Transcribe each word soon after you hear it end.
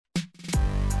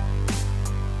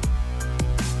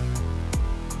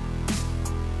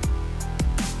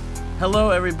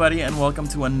Hello, everybody, and welcome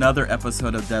to another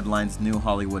episode of Deadline's New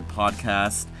Hollywood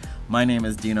podcast. My name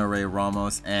is Dino Ray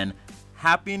Ramos, and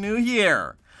Happy New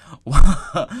Year!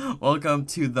 Welcome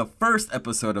to the first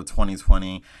episode of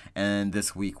 2020, and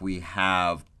this week we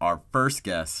have our first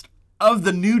guest of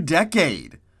the new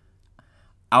decade,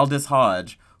 Aldis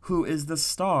Hodge, who is the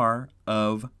star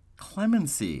of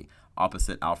Clemency,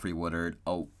 opposite Alfre Woodard,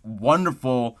 a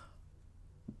wonderful,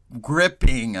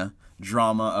 gripping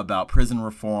drama about prison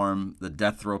reform, the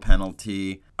death row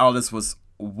penalty. Aldis was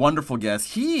a wonderful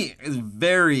guest. He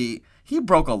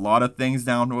broke a lot of things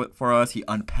down for us. He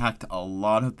unpacked a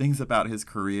lot of things about his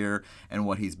career and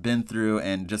what he's been through,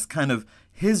 and just kind of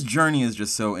his journey is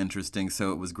just so interesting.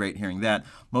 So it was great hearing that.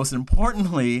 Most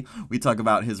importantly, we talk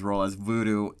about his role as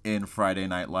Voodoo in Friday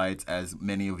Night Lights. As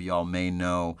many of y'all may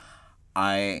know,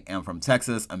 I am from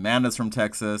Texas. Amanda's from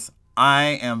Texas.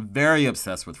 I am very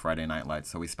obsessed with Friday Night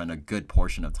Lights, so we spend a good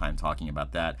portion of time talking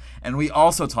about that. And we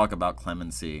also talk about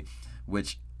Clemency,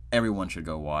 which everyone should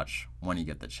go watch when you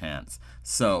get the chance.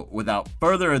 So without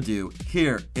further ado,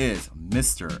 here is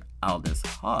Mr. Aldis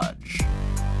Hodge.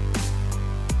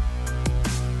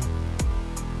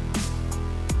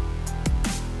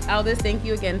 Aldis, thank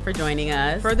you again for joining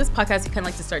us. For this podcast, you kind of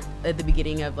like to start at the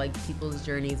beginning of like people's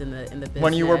journeys in the business.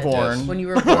 When you were born. Yes. When you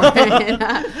were born.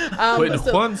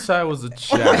 Once I was a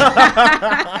child.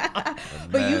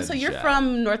 But you're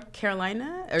from North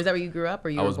Carolina, or is that where you grew up? Or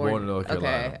you I were was born in North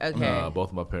Carolina. Okay.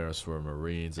 Both of my parents were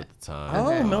Marines at the time.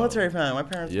 Oh, military fan. My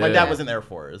dad was in the Air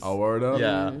Force. Oh, word up?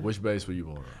 Yeah. Which base were you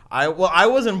born on? I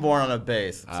wasn't born on a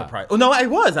base. Surprise! Oh no, I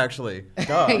was actually.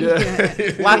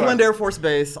 Lackland Air Force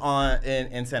Base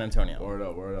in San Antonio. Word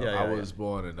up. I was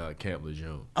born in Camp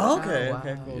Lejeune. Oh, okay. Oh, wow.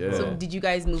 Okay. Cool. Yeah. So did you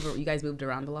guys move? You guys moved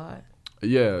around a lot?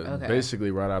 Yeah. Okay. Basically,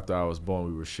 right after I was born,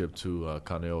 we were shipped to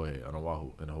Kaneohe on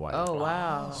Oahu in Hawaii. Oh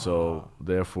wow. So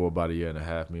therefore, about a year and a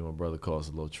half, me and my brother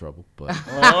caused a little trouble, but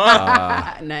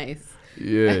Nice.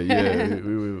 Yeah.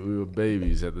 We were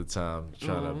babies at the time,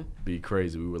 trying to be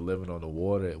crazy. We were living on the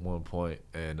water at one point,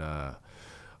 and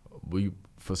we,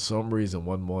 for some reason,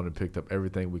 one morning picked up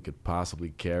everything we could possibly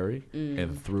carry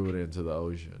and threw it into the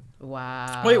ocean.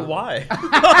 Wow. Wait, why?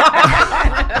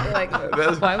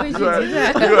 Why would you do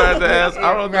that? You had to ask.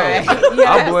 I don't know. Right.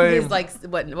 I blame.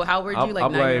 How were you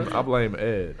like? I blame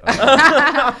Ed.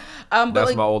 But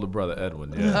That's my older brother,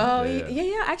 Edwin. Yeah. Oh,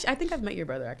 yeah. Actually, I think I've met your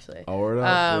brother, actually. Oh, word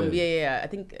up? Yeah. I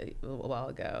think a while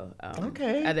ago.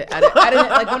 Okay. At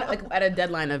a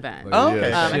deadline event. Oh,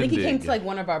 okay. I think he came to like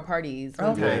one of our parties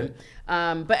one time.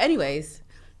 But anyways,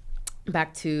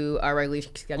 back to our regularly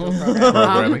scheduled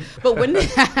program. But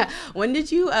when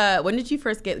did you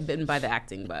first get bitten by the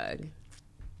acting bug?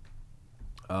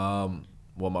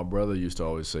 Well, my brother used to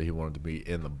always say he wanted to be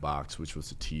in the box, which was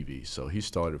the TV. So he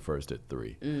started first at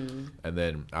 3. And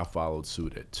then I followed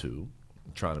suit at 2,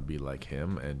 trying to be like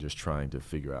him and just trying to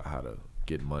figure out how to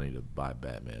get money to buy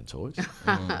Batman toys.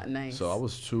 Nice. So I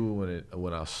was 2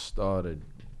 when I started.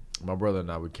 My brother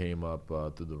and I, we came up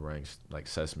through the ranks, like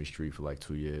Sesame Street for like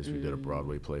 2 years. We did a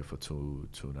Broadway play for two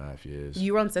and a half years.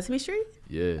 You were on Sesame Street?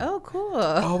 Yeah. Oh, cool.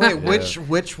 Oh wait,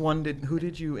 which one who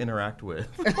did you interact with?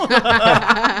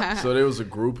 So there was a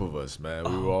group of us, man.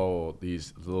 We were all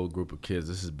these little group of kids.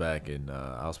 This is back in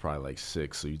I was probably like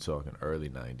 6, so you're talking early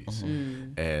 90s.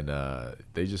 And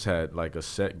they just had like a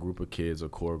set group of kids, a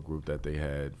core group that they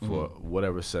had for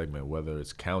whatever segment, whether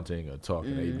it's counting or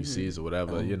talking ABCs or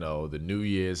whatever. You know, the New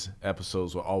Year's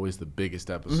episodes were always the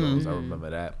biggest episodes. I remember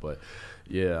that. But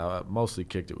yeah, I mostly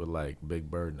kicked it with like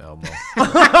Big Bird and Elmo.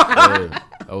 Yeah,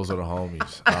 those are the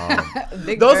homies.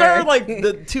 Those are like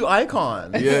the 2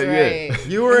 icons. Yeah.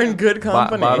 You were in good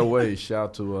company. By the way,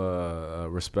 shout to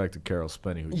respect to Carol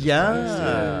Spenny, who just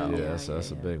passed.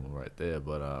 That's a big one right there.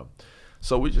 But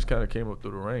so we just kind of came up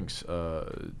through the ranks. I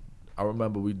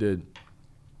remember we did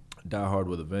Die Hard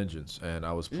with a Vengeance, and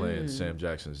I was playing Sam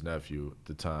Jackson's nephew at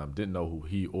the time. Didn't know who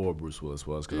he or Bruce Willis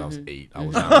was because I was 8. I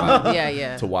was not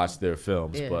allowed to watch their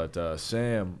films. Yeah. But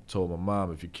Sam told my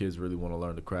mom, if your kids really want to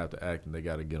learn the craft of acting, they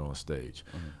got to get on stage.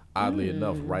 Oddly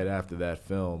enough, right after that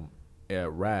film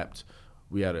wrapped,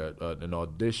 we had an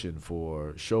audition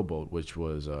for Showboat, which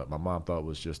was my mom thought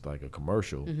was just like a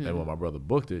commercial. And when my brother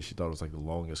booked it, she thought it was like the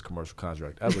longest commercial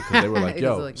contract ever because they were like,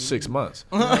 yo, like, 6 months.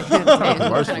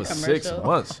 Commercial was 6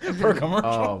 months. Per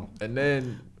commercial. And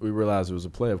then we realized it was a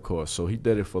play, of course. So he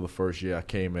did it for the first year. I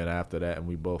came in after that, and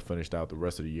we both finished out the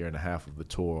rest of the year and a half of the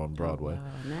tour on Broadway.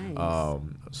 Oh, wow.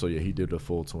 Nice. So yeah, he did the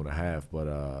full 2.5,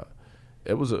 but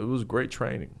it was great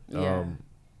training. Yeah.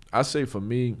 I say for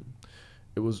me,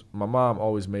 it was, my mom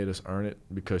always made us earn it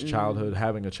because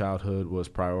having a childhood was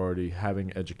priority.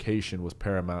 Having education was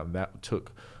paramount, and that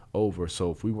took over.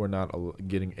 So if we were not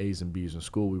getting A's and B's in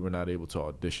school, we were not able to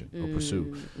audition or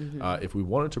pursue. If we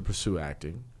wanted to pursue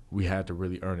acting, we had to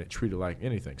really earn it, treat it like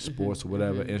anything, sports or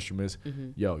whatever, instruments.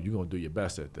 Yo, you're going to do your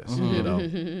best at this, you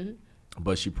know.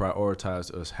 But she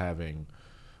prioritized us having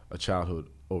a childhood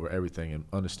over everything and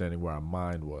understanding where our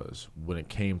mind was when it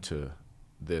came to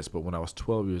this. But when I was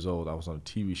 12 years old, I was on a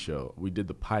TV show. We did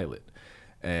the pilot,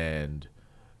 and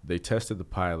they tested the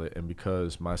pilot, and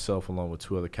because myself along with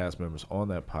 2 other cast members on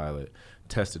that pilot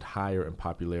tested higher in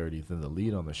popularity than the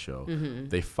lead on the show,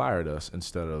 they fired us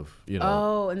instead of, you know.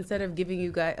 Oh, instead of giving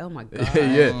you guys, oh my God.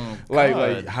 Yeah.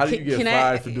 Like, how do you get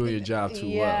fired for doing your job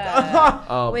too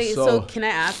well? Wait, so can I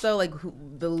ask though, like, who,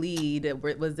 the lead,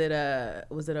 was it a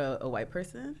white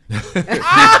person?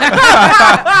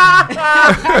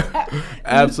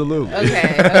 Absolutely.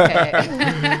 Okay.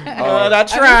 That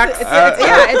tracks.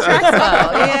 It tracks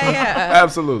well. Yeah.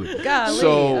 Absolutely. Golly,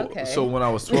 so when I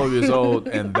was 12 years old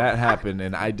and that happened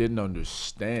and I didn't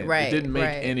understand, it didn't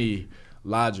make any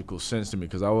logical sense to me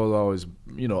because I was always,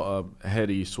 you know, a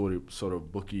heady sort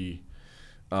of bookie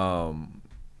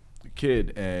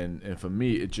kid, and for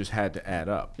me it just had to add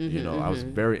up. You know, I was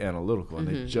very analytical, and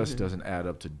it just doesn't add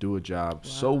up to do a job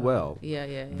so well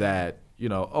that, you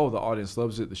know, the audience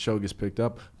loves it, the show gets picked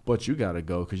up, but you gotta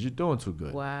go because you're doing too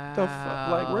good. Wow.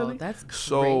 Like, really? That's crazy.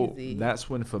 So that's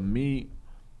when, for me,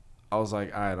 I was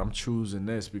like, all right, I'm choosing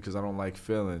this because I don't like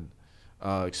feeling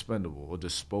expendable or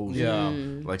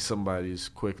disposable, like somebody's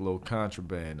quick little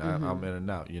contraband. I'm in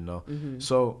and out, you know.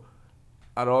 So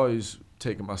I'd always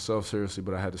taken myself seriously,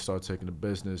 but I had to start taking the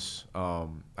business. I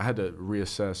had to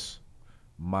reassess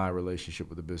my relationship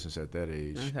with the business at that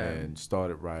age, and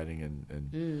started writing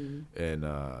and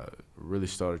really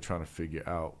started trying to figure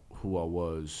out who I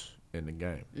was in the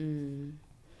game.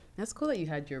 That's cool that you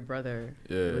had your brother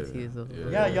with you.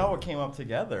 Yeah, y'all came up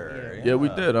together. Yeah, we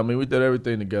did. I mean, we did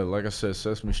everything together. Like I said,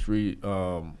 Sesame Street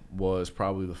was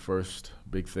probably the first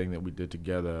big thing that we did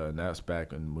together, and that's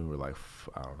back when we were like,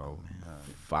 I don't know,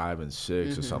 5 and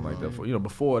 6 or something like that. You know,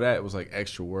 before that, it was like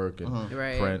extra work and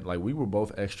print. Like, we were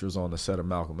both extras on the set of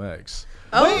Malcolm X.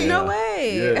 Oh, no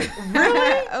way. Yeah.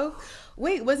 Really? Oh,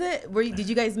 wait, did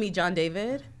you guys meet John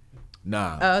David?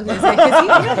 Nah. Oh, okay.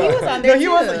 He was on there. No, he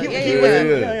was.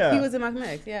 He was in Malcolm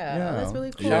X. Yeah. Oh, that's really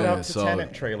cool. Shout out to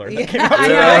Tenant Trailer. Yeah, I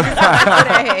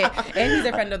know. And he's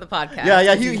a friend of the podcast.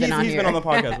 Yeah. He's been on the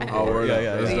podcast before. Oh,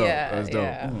 that's dope.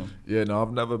 Yeah. Yeah, no,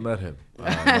 I've never met him.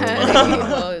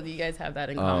 Well, you guys have that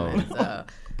in common. So.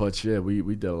 But yeah, we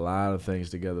did a lot of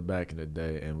things together back in the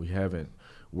day, and we haven't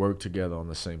worked together on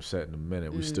the same set in a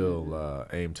minute. We still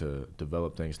aim to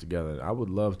develop things together. I would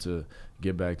love to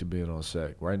get back to being on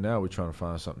set. Right now, we're trying to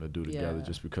find something to do together,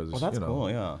 just because it's, that's cool.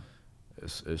 Yeah,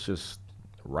 it's just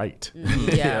right.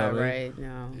 Yeah, right.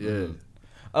 No. Yeah.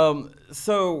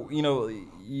 So, you know,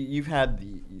 you've had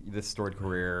this storied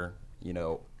career. You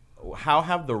know, how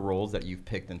have the roles that you've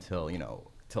picked until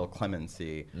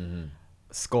Clemency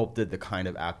sculpted the kind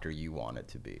of actor you wanted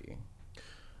to be?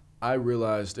 I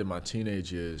realized in my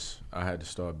teenage years I had to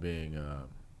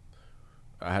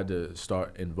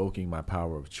start invoking my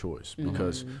power of choice,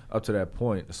 because up to that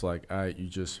point it's like, you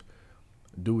just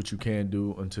do what you can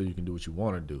do until you can do what you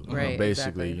want to do. Right,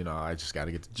 basically, exactly. You know, I just got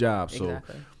to get the job.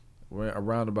 Exactly. So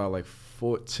around about like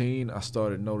 14, I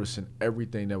started noticing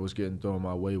everything that was getting thrown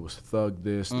my way was thug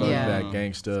this, thug that,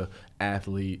 gangster,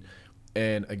 athlete.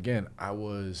 And again, I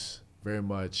was very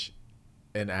much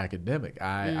an academic.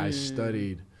 I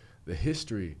studied the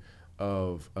history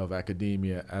of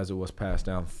academia as it was passed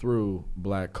down through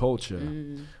black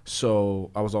culture.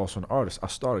 So I was also an artist. I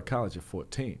started college at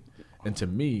 14. And to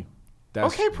me,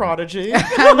 that's... Okay, Prodigy.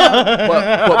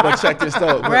 but check this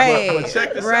out. Right. But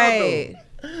check this out, though.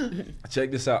 Check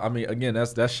this out. I mean, again,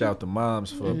 that's shout to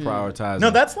moms for prioritizing.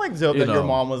 No, that's like dope that your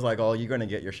mom was like, "Oh, you're gonna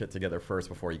get your shit together first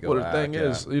before you go." Well, the thing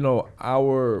is, you know,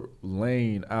 our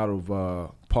lane out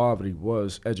of poverty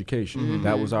was education.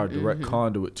 That was our direct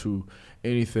conduit to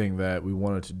anything that we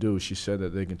wanted to do. She said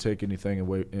that they can take anything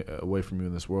away from you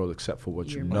in this world except for what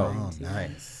you know. Oh,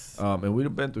 nice. And we'd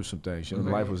have been through some things. You know,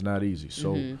 life was not easy.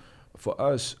 So for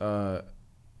us,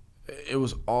 it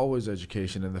was always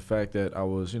education, and the fact that I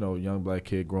was, you know, a young black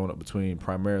kid growing up between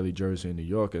primarily Jersey and New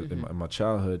York in my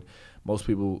childhood, most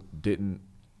people didn't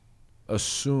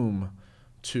assume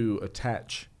to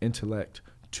attach intellect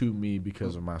to me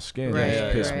because of my skin.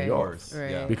 It just pissed me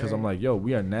off. Because I'm like, yo,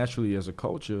 we are naturally, as a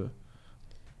culture,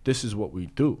 this is what we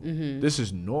do. This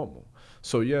is normal.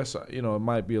 So yes, you know, it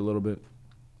might be a little bit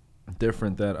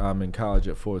different that I'm in college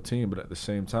at 14, but at the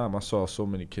same time, I saw so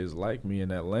many kids like me in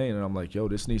that lane, and I'm like, yo,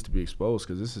 this needs to be exposed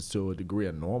because this is still a degree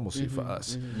of normalcy for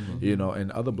us, you know,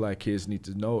 and other black kids need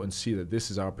to know and see that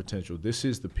this is our potential. This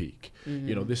is the peak.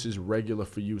 You know, this is regular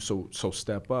for you, so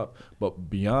step up. But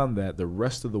beyond that, the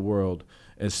rest of the world,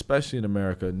 especially in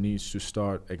America, needs to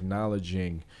start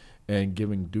acknowledging and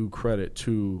giving due credit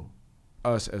to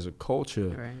us as a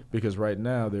culture, because right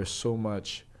now there's so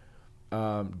much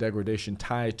degradation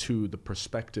tied to the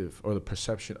perspective or the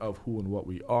perception of who and what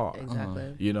we are.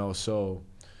 Exactly. You know, so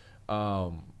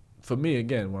for me,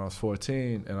 again, when I was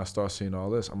 14 and I started seeing all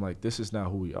this, I'm like, this is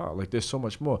not who we are. Like, there's so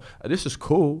much more. This is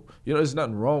cool. You know, there's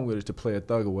nothing wrong with it to play a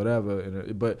thug or whatever,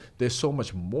 but there's so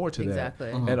much more to that.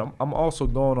 And I'm also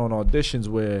going on auditions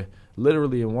where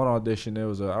literally in one audition, there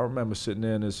was I remember sitting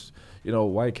there in this, you know,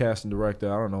 white casting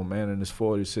director, I don't know, man in his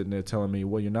 40s, sitting there telling me,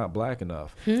 well, you're not black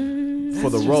enough for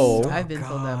the role. I've been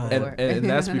told that before. And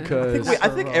that's because... I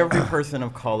think every person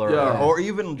of color or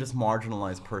even just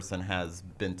marginalized person has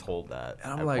been told that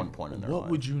at one point in their life. What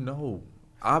would you know?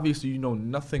 Obviously, you know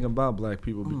nothing about black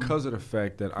people because of the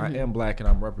fact that I am black and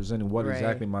I'm representing what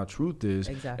exactly my truth is.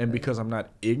 And because I'm not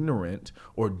ignorant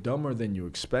or dumber than you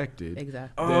expected,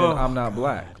 then I'm not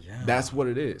black. That's what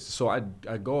it is. So I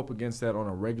go up against that on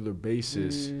a regular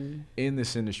basis in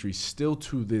this industry still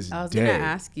to this day. I was going to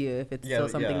ask you if it's still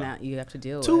something that you have to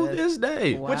deal with. To this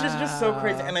day. Wow. Which is just so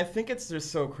crazy. And I think it's just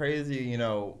so crazy, you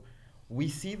know, we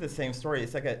see the same story.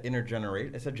 It's like it's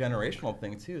a generational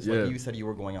thing too. So like you said, you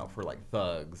were going out for like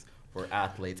thugs, for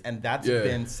athletes, and that's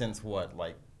been since what,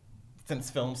 like since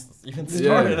films even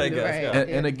started, I guess.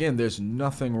 And again, there's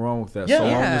nothing wrong with that, so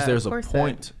long as there's a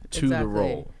point to the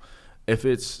role. If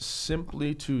it's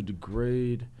simply to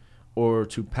degrade or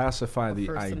to pacify the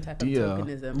idea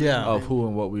of who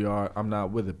and what we are, I'm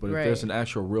not with it. But if there's an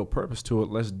actual real purpose to it,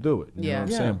 let's do it. You know what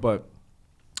I'm saying? But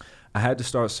I had to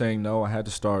start saying no. I had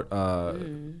to start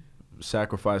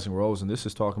sacrificing roles. And this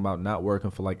is talking about not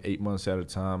working for like 8 months at a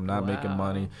time, not making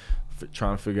money,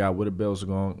 trying to figure out where the bills are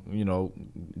going, you know,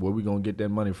 where we going to get that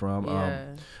money from.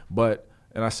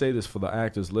 And I say this for the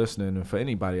actors listening and for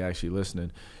anybody actually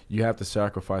listening, you have to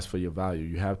sacrifice for your value.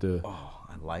 You have to...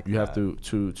 You have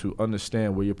to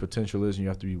understand where your potential is, and you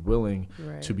have to be willing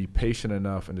to be patient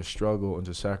enough and to struggle and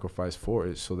to sacrifice for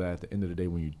it so that at the end of the day,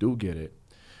 when you do get it,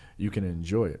 you can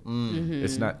enjoy it.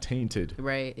 It's not tainted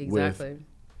with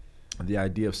the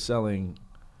idea of selling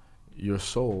your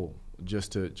soul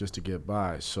just to get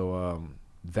by. So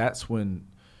that's when,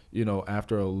 you know,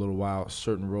 after a little while,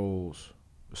 certain roles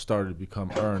started to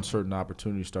become earned, certain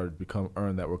opportunities started to become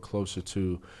earned that were closer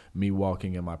to me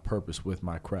walking in my purpose with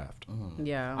my craft.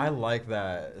 I like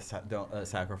that. Don't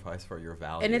sacrifice for your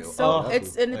value. And it's so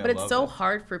but it's so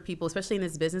hard for people, especially in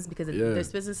this business, because this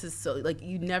business is so like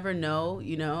you never know,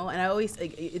 you know. And I always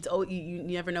you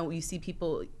never know. You see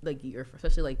people like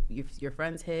especially like your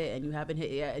friends hit and you haven't hit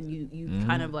yet, and you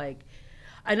kind of like.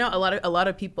 I know a lot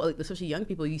of people, especially young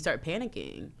people, you start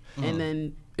panicking, and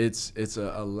then it's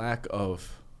a lack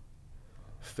of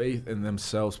faith in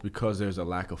themselves because there's a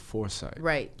lack of foresight.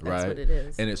 That's what it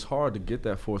is. And it's hard to get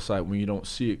that foresight when you don't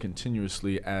see it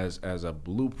continuously as a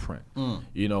blueprint.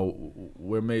 You know,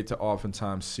 we're made to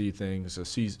oftentimes see things,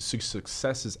 see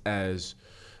successes as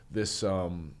this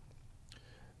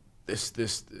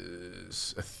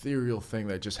this ethereal thing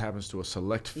that just happens to a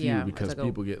select few because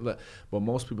people get let. But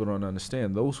most people don't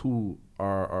understand. Those who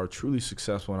are truly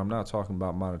successful, and I'm not talking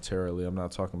about monetarily, I'm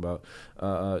not talking about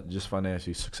just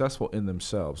financially, successful in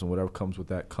themselves, and whatever comes with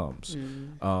that comes.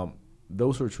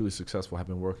 Those who are truly successful have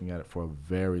been working at it for a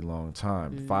very long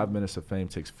time. 5 minutes of fame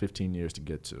takes 15 years to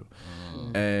get to.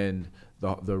 And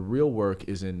the real work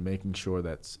is in making sure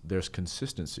that there's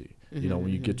consistency. You know,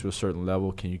 when you get to a certain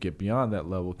level, can you get beyond that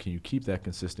level? Can you keep that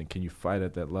consistent? Can you fight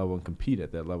at that level and compete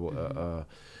at that level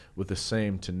with the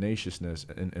same tenaciousness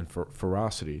and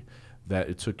ferocity that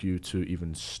it took you to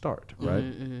even start, right?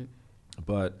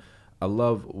 But I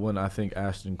love when I think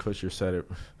Ashton Kutcher said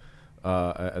it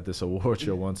at this award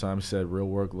show one time. He said, "Real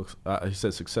work looks." He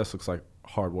said, "Success looks like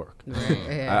hard work."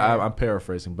 I'm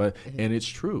paraphrasing, and it's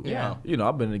true. You know,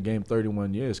 I've been in the game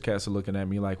 31 years. Cats are looking at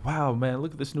me like, "Wow, man,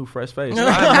 look at this new fresh face."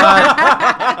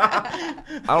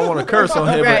 I don't want to curse on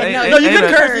here, but you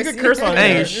can curse on here.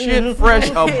 Ain't shit fresh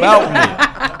about me.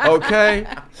 Okay,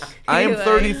 I am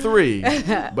 33,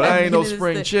 but I ain't no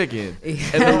spring chicken.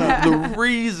 And the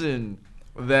reason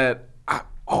that I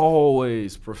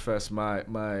always profess my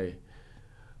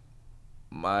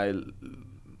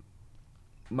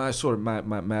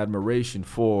admiration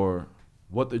for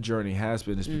what the journey has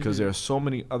been is because there are so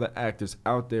many other actors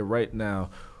out there right now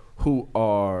who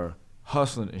are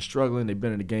hustling and struggling. They've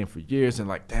been in the game for years and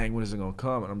like, dang, when is it gonna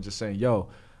come? And I'm just saying, yo,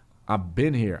 I've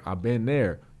been here, I've been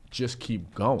there. Just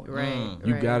keep going. Right.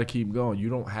 You gotta keep going. You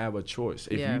don't have a choice.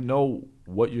 If you know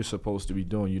what you're supposed to be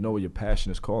doing, you know what your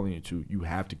passion is calling you to, you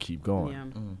have to keep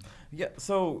going. Yeah.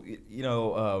 So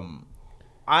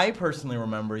I personally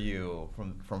remember you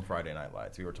from Friday Night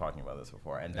Lights. We were talking about this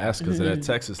before, and that's because of that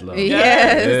Texas love.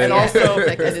 Yes. And also,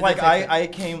 it's like I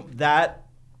came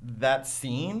that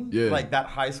scene, like that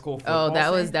high school football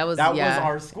that was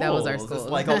our school. That was our school. It's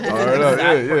like a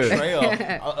exact portrayal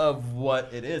of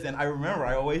what it is. And I remember,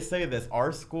 I always say this: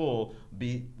 our school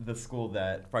beat the school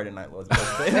that Friday Night was based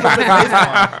on.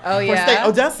 Oh yeah, for state,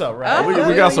 Odessa, right?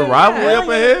 We got some rivalry up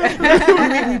in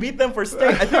here. We beat them for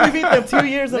state. I think we beat them 2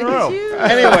 years in a row.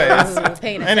 Anyways,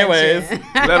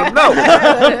 let them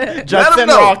know. Justin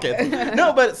Rockets.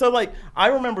 No, but so like I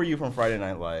remember you from Friday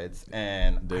Night Lights,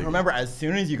 and I remember as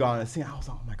soon as you got on the scene, I was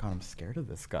like, oh my god, I'm scared of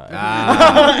this guy.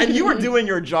 And you were doing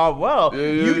your job well.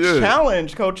 You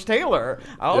challenged Coach Taylor.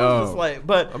 I was just like,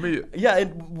 but I mean,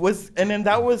 it was, and then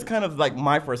that was kind of like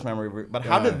my first memory. But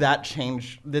how did that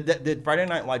change? Did Friday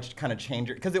Night Lights kind of change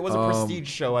it? Because it was a prestige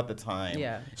show at the time.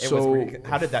 Yeah.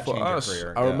 How did that change your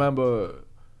career?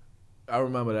 I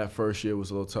remember that first year was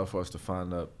a little tough for us to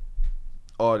find the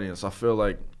audience. I feel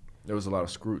like there was a lot of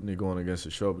scrutiny going against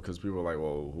the show because people were like,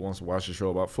 well, who wants to watch a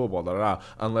show about football?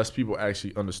 Unless people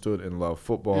actually understood and loved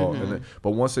football.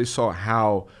 But once they saw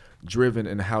how driven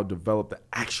and how developed the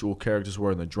actual characters were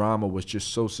and the drama was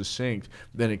just so succinct,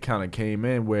 then it kind of came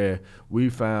in where we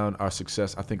found our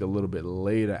success, I think, a little bit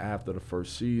later after the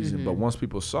first season. But once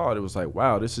people saw it, it was like,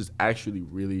 wow, this is actually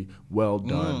really well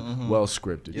done, well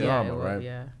scripted drama,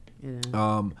 right?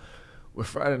 With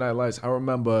Friday Night Lights, I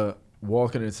remember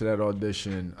walking into that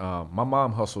audition. My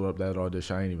mom hustled up that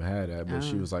audition. I ain't even had that, but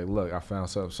she was like, look, I found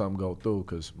something go through,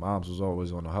 because moms was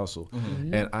always on the hustle.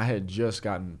 And I had just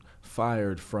gotten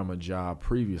fired from a job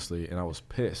previously, and I was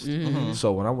pissed.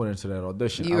 So when I went into that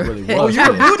audition, I really was. Oh, you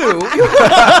were voodoo.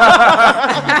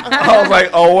 I was like,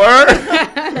 oh, word?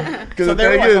 Because so the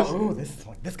thing is, oh,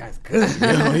 this guy's good.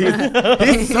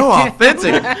 He's so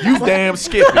authentic. You damn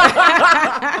Skippy.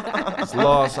 It's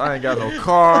lost. I ain't got no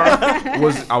car. I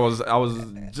was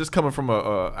just coming from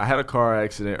I had a car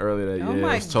accident earlier that year.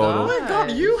 My it was total. God. Oh my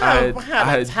God, you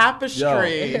had a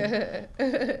tapestry,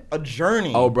 a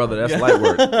journey. Oh, brother, that's light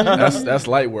work. That's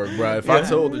light work, bro. If I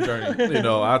told the journey,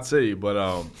 I'd tell you. But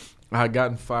I had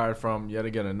gotten fired from yet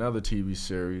again another TV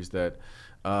series that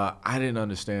I didn't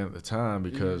understand at the time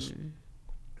because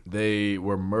they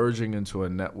were merging into a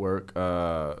network,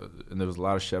 and there was a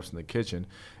lot of chefs in the kitchen,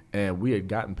 and we had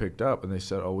gotten picked up, and they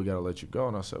said, "Oh, we got to let you go."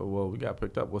 And I said, "Well, we got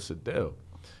picked up. What's the deal?"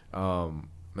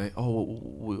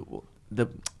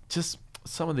 Just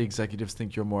some of the executives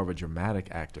think you're more of a dramatic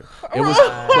actor. It was,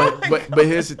 but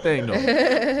here's the thing, though.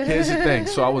 Here's the thing.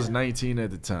 So I was 19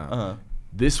 at the time.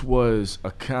 This was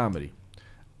a comedy.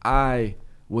 I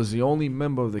was the only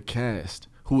member of the cast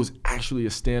who was actually a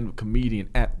stand-up comedian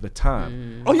at the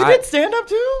time. Oh, you did stand-up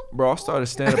too? Bro, I started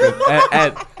stand-up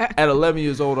at 11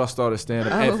 years old. I started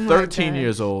stand-up. At 13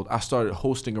 years old, I started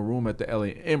hosting a room at the LA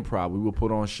Improv. We would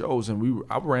put on shows, and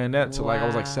I ran that till I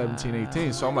was like 17,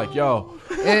 18. So I'm like, yo,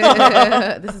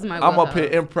 this is my I'm up here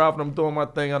improv and I'm doing my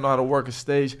thing. I know how to work a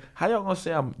stage. How y'all gonna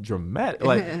say I'm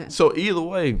dramatic? So either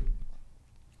way,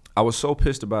 I was so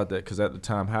pissed about that because at the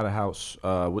time I had a house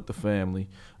with the family.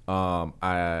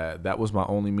 That was my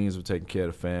only means of taking care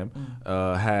of the fam.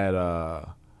 Had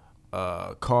a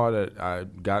car that I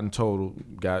got into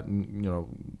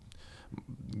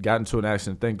an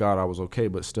accident. Thank God I was okay,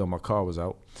 but still my car was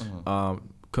out.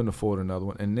 Couldn't afford another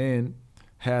one. And then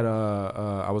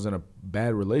I was in a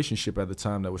bad relationship at the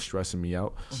time that was stressing me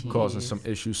out, causing some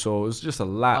issues. So it was just a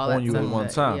lot on you at one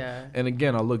time. Yeah. And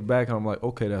again, I look back and I'm like,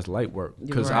 okay, that's light work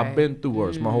because I've been through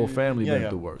worse. My whole family been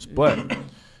through worse. But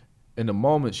in the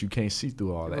moments, you can't see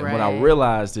through all that. And what I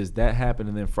realized is that happened,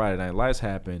 and then Friday Night Lights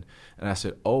happened, and I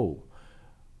said, oh,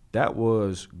 that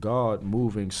was God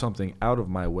moving something out of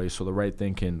my way so the right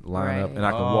thing can line up and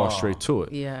I can walk straight to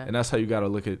it. Yeah. And that's how you got to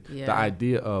look at the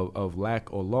idea of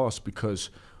lack or loss, because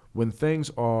when things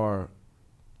are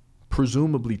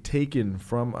presumably taken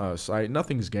from us,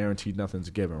 nothing's guaranteed, nothing's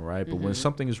given, right? But when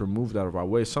something is removed out of our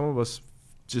way, some of us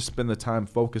just spend the time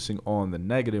focusing on the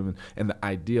negative and the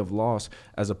idea of loss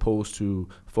as opposed to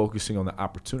focusing on the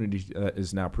opportunity that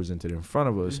is now presented in front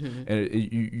of us. And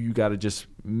you got to just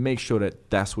make sure that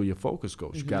that's where your focus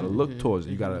goes. You got to look towards it.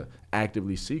 You got to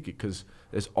actively seek it because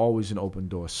there's always an open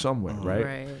door somewhere,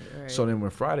 right? So then when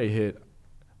Friday hit,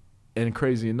 and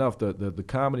crazy enough, the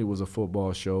comedy was a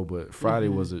football show, but Friday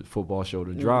was a football show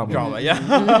to drama. Yeah.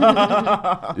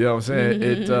 You know what I'm saying?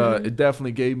 It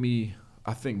definitely gave me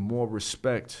I think, more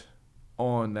respect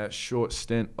on that short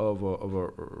stint of a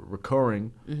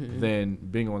recurring than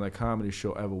being on that comedy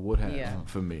show ever would have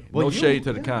for me. Well, no shade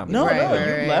to the comedy. No,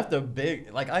 you left a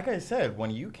big, like I said, when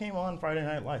you came on Friday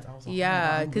Night Lights, I was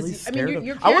like, because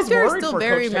your character is still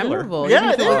very memorable.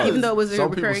 Yeah, even though it was a some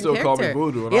recurring people still character. call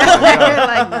me Voodoo. And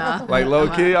I'm Nah. like low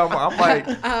key, I'm like,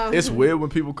 it's weird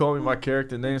when people call me my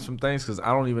character names from things because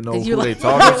I don't even know who they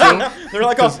talking to. They're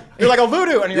like, you're like a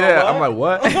Voodoo, and you're like, I'm like,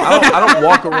 what? I don't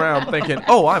walk around thinking,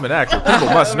 oh, I'm an actor. People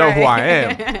must know who I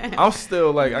am. I'm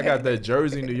still like, I got that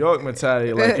Jersey, New York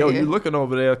mentality. Like, yo, you looking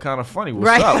over there kind of funny.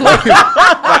 What's up? Like,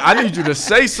 I need you to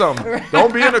say something.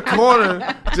 Don't be in the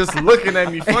corner just looking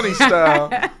at me funny style.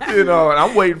 And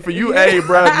I'm waiting for you,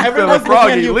 bro. You feeling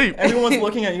froggy, leap. Everyone's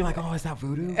looking at you like, oh, is that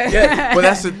Voodoo? Yeah, but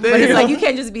that's the thing. But it's like you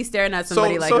can't just be staring at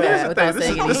somebody like that without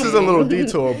saying anything. This is a little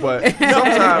detour, but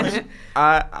sometimes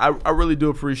I really do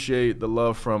appreciate the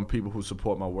love from people who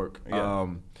support my work. Yeah.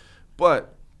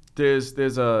 But there's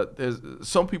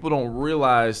some people don't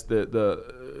realize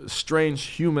the strange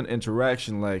human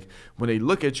interaction, like when they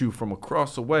look at you from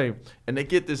across the way and they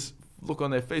get this look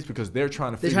on their face because they're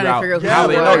trying to figure out how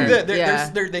they know you.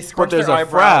 They scrunch there's their a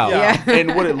frown eyebrow.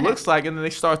 and what it looks like, and then they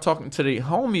start talking to their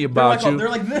homie about you. They're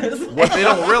like this. What they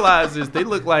don't realize is they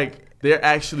look like they're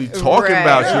actually talking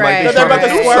about you, like they're about to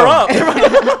square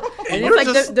up. And it's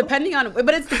like depending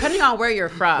on where you're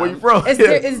from. Where you from?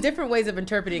 It's different ways of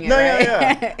interpreting it, right?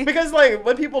 Yeah. Because like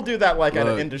when people do that, like at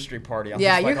an industry party,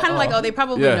 you're kind of like, oh, they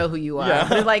probably know who you are. Yeah.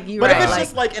 But like but if it's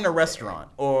just like in a restaurant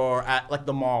or at like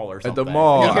the mall or something. At the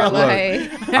mall,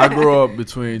 I grew up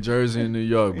between Jersey and New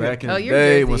York. Back in the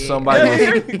day when somebody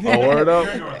was word up.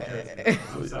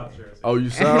 Oh, you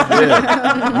South?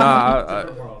 Yeah.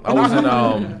 I was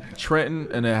in Trenton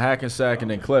and then Hackensack and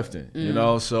then Clifton.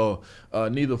 So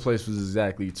neither place was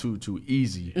exactly too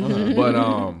easy. But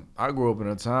I grew up in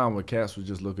a time where cats would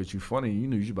just look at you funny. You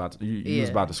knew you was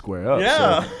about to square up.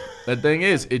 Yeah. So the thing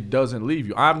is, it doesn't leave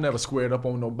you. I've never squared up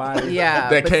on nobody. Yeah.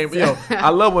 That came. I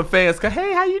love when fans go,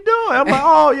 "Hey, how you doing?" I'm like,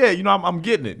 "Oh yeah, I'm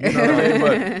getting it." You know what I mean?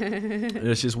 But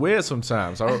it's just weird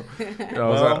sometimes. So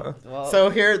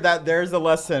here there's a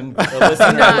lesson.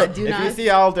 If you see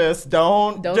Aldis,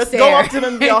 don't just stare. go up to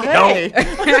them and yell, "Hey,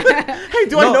 hey,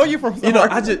 do I know you from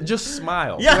somewhere?" I just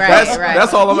smile. Yeah,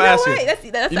 that's all I'm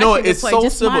asking. That's it's so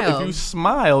simple. If you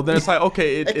smile, then it's like,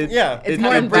 okay, it's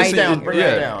more inviting. Bring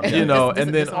it down.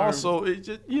 And then also it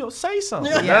just say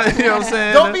something. Yeah. You know what I'm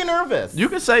saying? Don't be nervous. You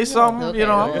can say something.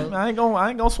 I ain't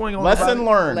gonna swing on. Lesson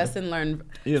learned. Lesson learned.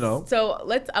 So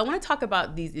I want to talk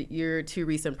about your two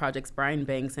recent projects, Brian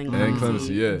Banks and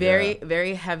Clemency.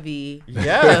 Very heavy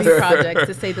projects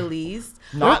to say the least.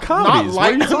 Not comedies.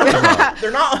 What are you talking about?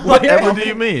 They're not. Whatever do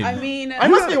you mean? I mean, I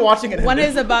must be watching it. One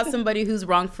is about somebody who's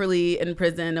wrongfully in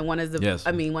prison, and one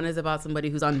is about somebody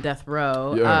who's on death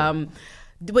row. Yeah.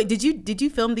 Wait, did you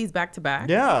film these back to back?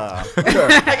 Yeah.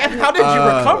 How did you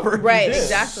recover? Right,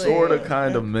 exactly. Sort of,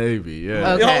 kind of, maybe.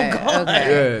 Yeah.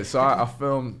 Okay. Yeah. So I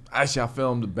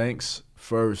filmed the Banks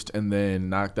first, and then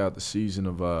knocked out the season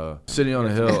of City on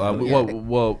the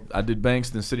Hill. I did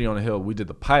Banks, then City on the Hill. We did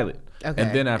the pilot, and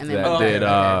then after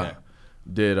that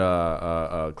did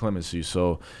Clemency.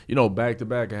 So back to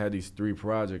back, I had these three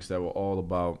projects that were all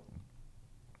about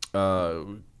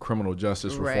criminal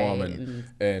justice reform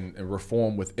and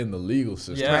reform within the legal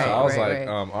system. Yeah. So I was like,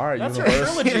 all right, that's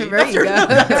universe. There you go.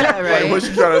 Like, what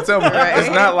you trying to tell me? It's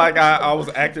not like I was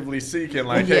actively seeking,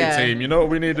 like, hey, team, you know what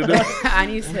we need to do?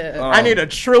 I need a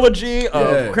trilogy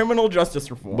of criminal justice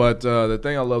reform. But the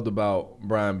thing I loved about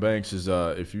Brian Banks is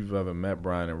if you've ever met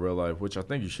Brian in real life, which I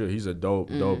think you should, he's a dope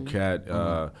cat,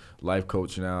 life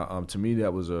coach now. To me,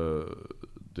 that was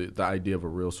the idea of a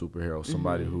real superhero,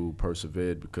 somebody who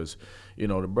persevered, because the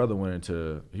brother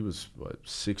he was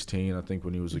 16, I think,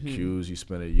 when he was accused. He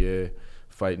spent a year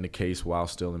fighting the case while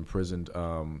still imprisoned.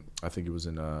 I think he was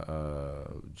in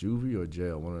juvie or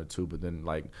jail, one of the two, but then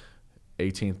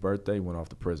 18th birthday, went off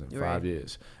to prison, 5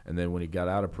 years. And then when he got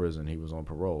out of prison, he was on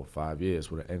parole, 5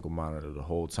 years with an ankle monitor the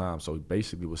whole time. So he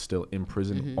basically was still in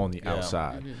prison on the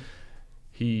outside.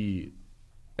 He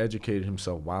educated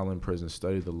himself while in prison,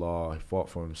 studied the law, he fought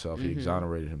for himself, he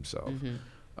exonerated himself.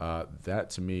 That,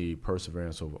 to me,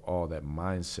 perseverance over all, that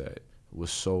mindset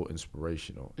was so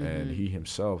inspirational. And he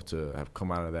himself, to have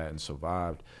come out of that and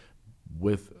survived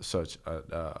with such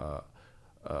an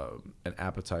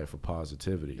appetite for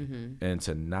positivity and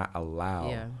to not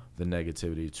allow the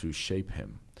negativity to shape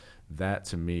him, that,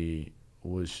 to me,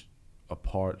 was a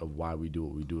part of why we do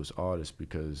what we do as artists,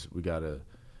 because we got to,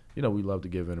 we love to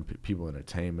give people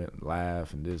entertainment,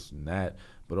 laugh, and this and that,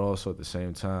 but also at the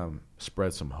same time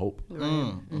spread some hope.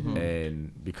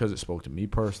 And because it spoke to me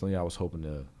personally, I was hoping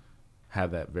to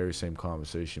have that very same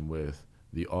conversation with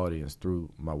the audience through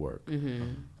my work.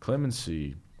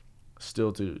 Clemency,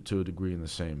 still to a degree in the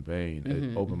same vein,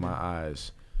 it opened my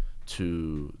eyes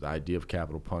to the idea of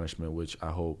capital punishment, which I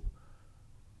hope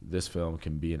this film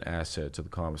can be an asset to the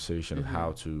conversation of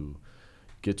how to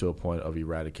get to a point of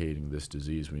eradicating this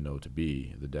disease we know to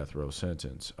be the death row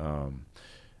sentence.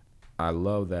 I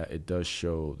love that it does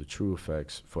show the true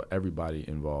effects for everybody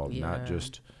involved, not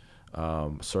just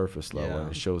surface level.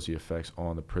 And it shows the effects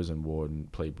on the prison warden,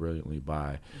 played brilliantly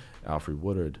by Alfred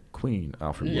Woodard, Queen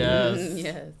Alfred Woodard.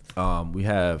 Yes. We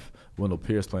have Wendell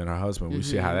Pierce playing her husband. We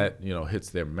see how that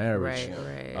hits their marriage.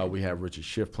 Right. We have Richard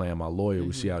Schiff playing my lawyer.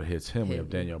 We see how it hits him. We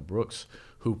have Danielle Brooks,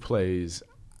 who plays,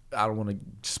 I don't want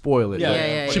to spoil it,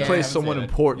 but she plays someone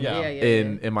important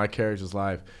in my character's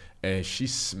life, and she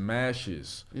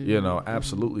smashes,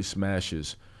 absolutely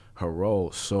smashes her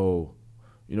role. So,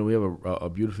 we have a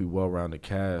beautifully well-rounded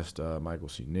cast. Michael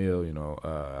C. Neal,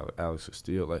 Alex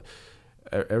Steele, like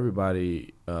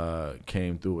everybody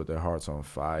came through with their hearts on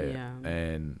fire,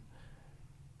 and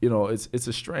it's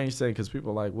a strange thing because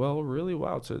people are like, well, really,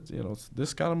 wow, it's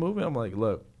this kind of movie. I'm like,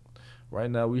 look, right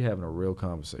now we having a real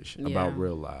conversation about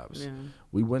real lives.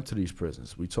 We went to these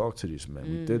prisons, we talked to these men,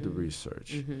 we did the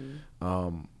research.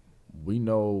 We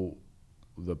know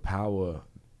the power,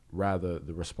 rather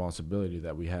the responsibility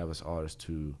that we have as artists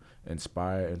to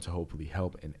inspire and to hopefully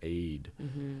help and aid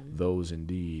those in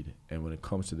need. And when it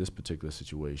comes to this particular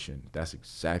situation, that's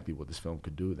exactly what this film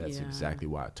could do. That's exactly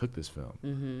why I took this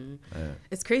film.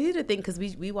 It's crazy to think, because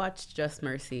we watched Just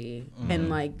Mercy, and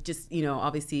like just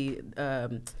obviously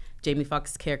Jamie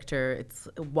Foxx's character, it's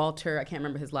Walter, I can't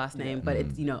remember his last name, but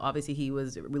it's obviously he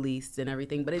was released and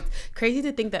everything. But it's crazy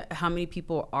to think that how many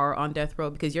people are on death row,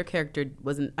 because your character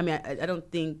wasn't. I mean, I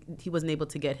don't think he wasn't able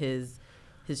to get his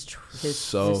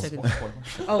second.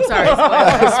 Oh, sorry.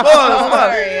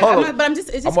 Sorry. But I'm just.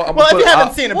 It's just. Well, if you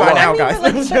haven't seen it by now,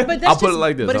 guys. I'll put it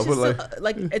like this. But it's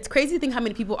like it's crazy to think how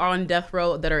many people are on death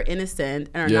row that are innocent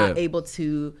and are not able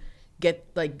to get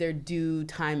like their due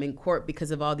time in court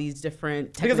because of all these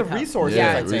different because of resources.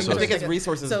 I think it's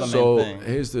resources. So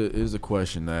here's the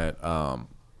question that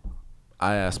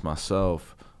I ask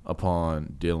myself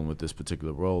upon dealing with this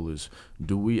particular role is,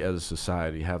 do we as a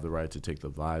society have the right to take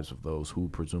the lives of those who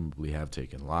presumably have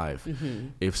taken life?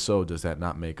 If so, does that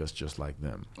not make us just like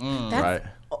them? Right?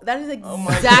 That is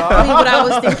exactly what I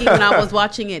was thinking when I was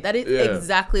watching it. That is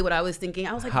exactly what I was thinking.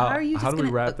 I was like, how are you just how do we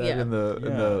wrap that in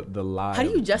the lie? How do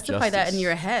you justify that in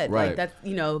your head? Right. Like that's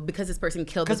because this person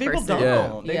killed this person. Because people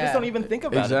don't. They just don't even think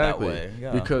about it that way.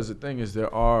 Because the thing is,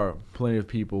 there are plenty of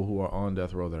people who are on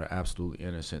death row that are absolutely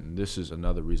innocent, and this is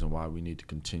another reason why we need to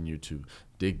continue to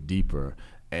dig deeper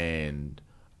and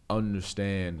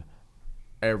understand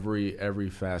every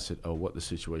facet of what the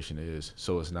situation is,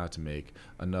 so as not to make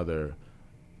another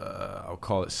I'll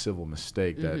call it civil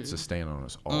mistake that's a stain on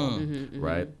us all,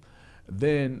 right?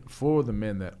 Then for the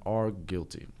men that are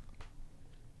guilty,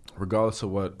 regardless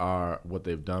of what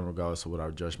they've done, regardless of what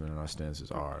our judgment and our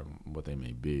stances are and what they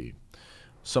may be,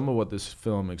 some of what this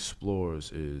film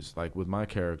explores is, like with my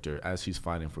character, as he's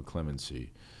fighting for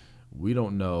clemency, we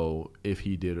don't know if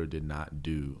he did or did not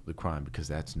do the crime, because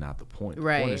that's not the point. The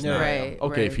point is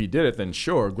okay, if he did it, then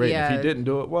sure, great. If he didn't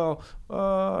do it, well,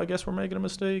 I guess we're making a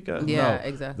mistake. No,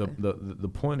 exactly. The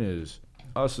point is,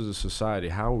 us as a society,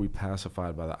 how are we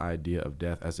pacified by the idea of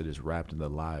death as it is wrapped in the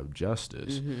lie of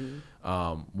justice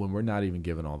when we're not even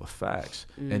given all the facts?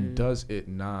 And does it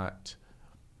not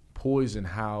poison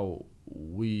how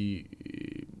we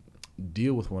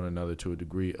deal with one another to a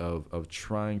degree of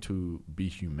trying to be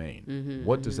humane?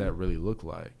 What does that really look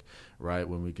like, right?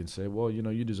 When we can say, well,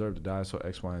 you deserve to die, so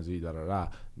X, Y, and Z, da-da-da.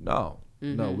 No,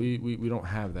 we don't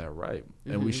have that right.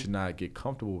 And we should not get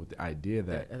comfortable with the idea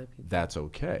that that's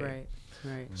okay.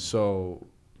 Right. So,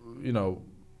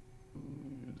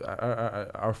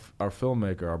 our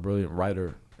filmmaker, our brilliant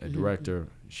writer and director,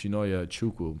 Shinoya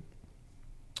Chukwu,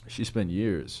 she spent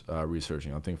years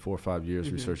researching, I think 4 or 5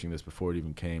 years researching this before it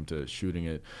even came to shooting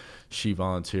it. She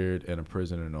volunteered in a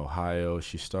prison in Ohio.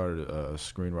 She started a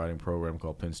screenwriting program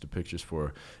called Pens to Pictures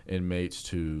for inmates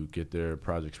to get their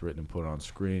projects written and put on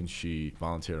screen. She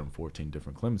volunteered on 14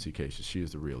 different clemency cases. She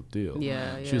is the real deal.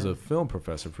 She was a film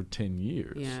professor for 10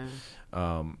 years.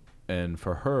 And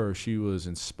for her, she was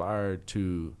inspired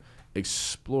to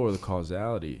explore the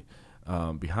causality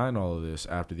behind all of this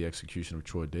after the execution of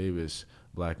Troy Davis,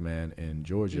 black man in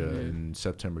Georgia in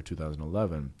September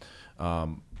 2011.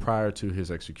 Prior to his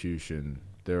execution,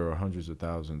 there were hundreds of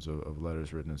thousands of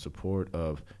letters written in support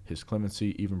of his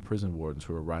clemency, even prison wardens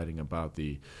who were writing about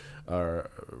the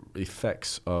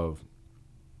effects of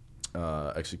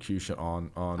execution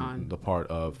on the part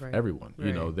of everyone.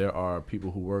 You know, there are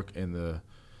people who work in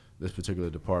this particular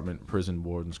department, prison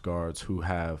wardens, guards, who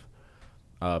have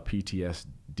a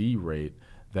PTSD rate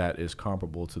that is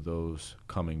comparable to those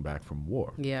coming back from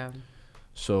war. Yeah.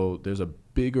 So there's a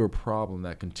bigger problem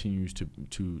that continues to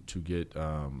get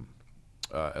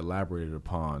elaborated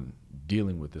upon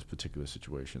dealing with this particular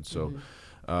situation. So,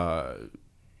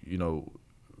 you know,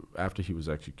 after he was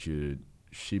executed,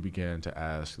 she began to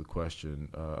ask the question,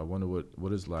 I wonder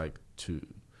what it's like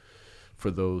for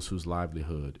those whose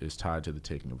livelihood is tied to the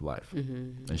taking of life.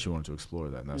 And she wanted to explore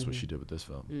that, and that's what she did with this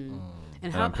film.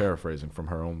 And I'm paraphrasing from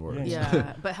her own words.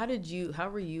 Yeah, but how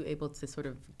were you able to sort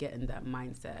of get in that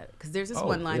mindset? Because there's this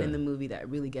one line in the movie that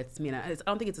really gets me, and I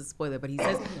don't think it's a spoiler, but he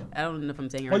says, I don't know if I'm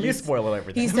saying it right. Well, you spoil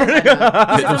everything. He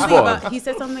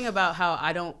said something about how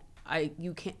I don't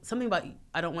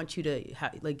want you to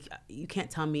you can't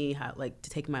tell me how to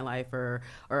take my life or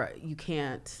you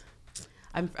can't.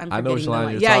 I'm forgetting I know which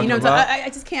line you're yeah, talking you know, about. I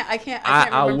just can't. I can't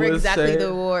remember exactly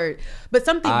the word, but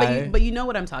something. But you know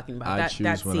what I'm talking about. That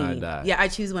scene. I die. Yeah, I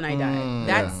choose when I die.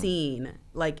 That scene,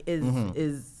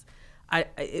 is.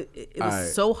 It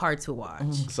was so hard to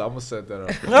watch. So I'm gonna set that up.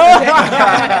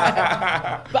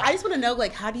 But I just want to know,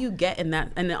 how do you get in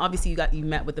that? And then obviously you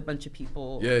met with a bunch of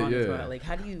people. Yeah.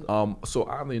 How do you? So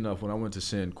oddly enough, when I went to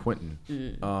San Quentin,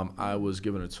 I was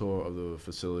given a tour of the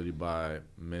facility by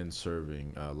men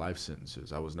serving life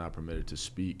sentences. I was not permitted to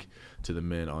speak to the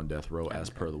men on death row as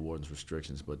per the warden's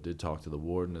restrictions, but did talk to the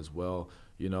warden as well.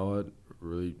 You know, a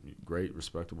really great,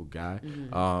 respectable guy.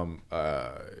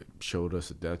 Showed us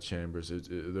the death chambers.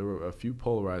 There were a few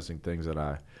polarizing things that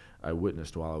I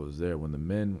witnessed while I was there. When the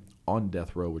men on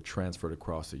death row were transferred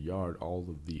across the yard, all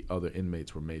of the other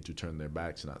inmates were made to turn their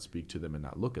backs and not speak to them and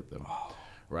not look at them.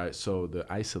 Right? So the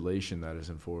isolation that is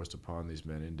enforced upon these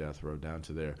men in death row down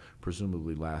to their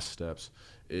presumably last steps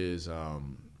is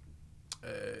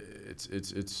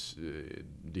it's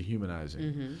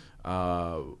dehumanizing.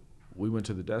 We went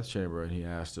to the death chamber and he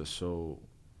asked us, so,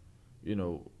 you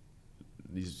know,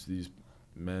 these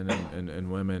men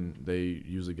and women, they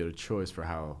usually get a choice for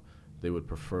how they would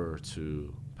prefer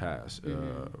to pass.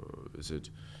 Is it,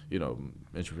 you know,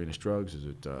 intravenous drugs? Is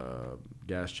it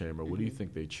gas chamber? What do you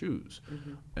think they choose?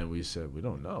 And we said, we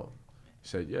don't know. He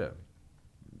said, yeah,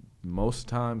 most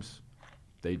times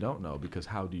they don't know, because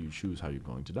how do you choose how you're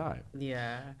going to die?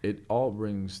 Yeah. It all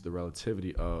brings the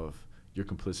relativity of your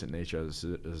complicit nature as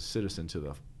a citizen to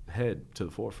the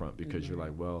forefront, because you're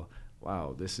like, well,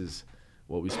 wow, this is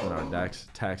what we spend our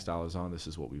tax dollars on. This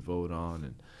is what we vote on,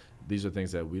 and these are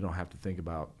things that we don't have to think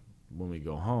about when we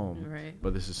go home. Right.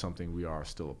 But this is something we are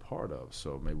still a part of.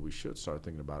 So maybe we should start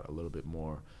thinking about it a little bit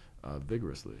more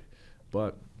vigorously.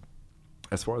 But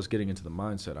as far as getting into the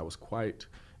mindset, I was quite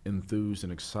enthused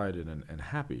and excited and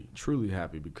happy, truly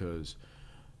happy, because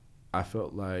I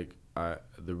felt like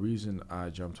the reason I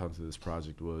jumped onto this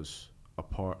project was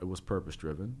it was purpose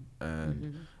driven,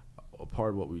 and a part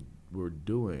of what we were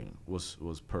doing was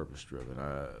purpose driven.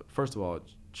 First of all,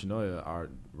 Chinoya, our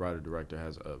writer director,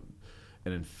 has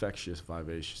an infectious,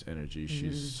 vivacious energy.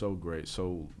 She's so great,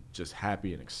 so just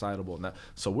happy and excitable.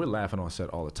 So we're laughing on set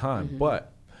all the time,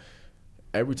 but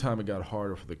every time it got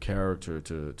harder for the character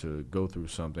to go through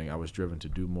something, I was driven to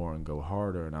do more and go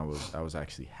harder, and I was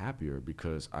actually happier,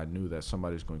 because I knew that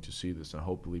somebody's going to see this and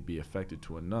hopefully be affected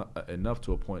to enough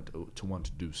to a point to want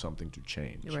to do something to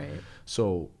change. Right.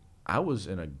 So I was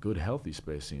in a good, healthy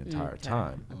space the entire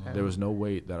time. Okay. There was no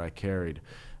weight that I carried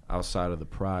outside of the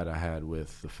pride I had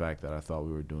with the fact that I thought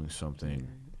we were doing something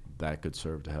that could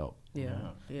serve to help.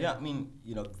 Yeah, I mean,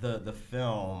 you know, the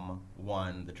film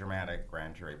won the Dramatic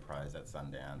Grand Jury Prize at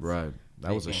Sundance. Right.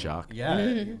 That was a shock. Yeah.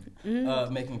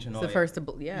 Making Chinoya. The first,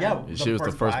 she was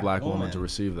the first black woman to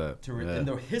receive that. In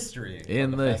the history.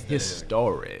 In the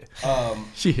history.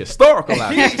 She historical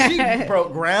out here. She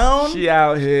broke ground. She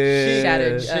out here. She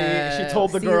shattered. She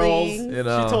told the girls. You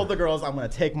know. She told the girls, "I'm going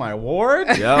to take my award."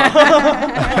 Yeah.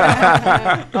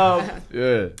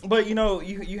 But you know,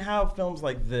 you have films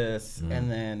like this, and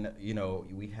then you know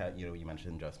we had you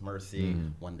mentioned Just Mercy,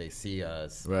 One Day See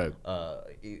Us. Right.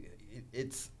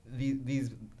 It's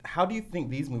these. How do you think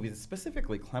these movies,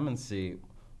 specifically Clemency,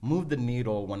 move the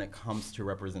needle when it comes to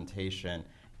representation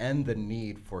and the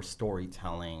need for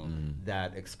storytelling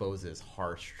that exposes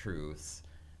harsh truths?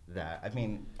 That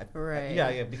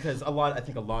because I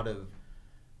think a lot of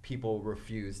people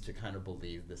refuse to kind of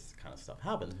believe this kind of stuff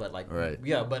happens. But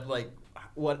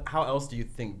how else do you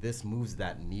think this moves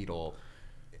that needle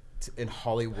in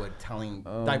Hollywood, telling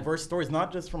diverse stories,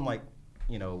 not just from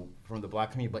from the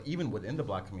black community, but even within the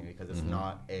black community, because it's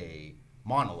not a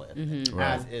monolith,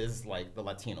 as is like the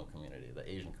Latino community, the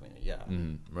Asian community. Yeah.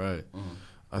 Right.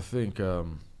 I think I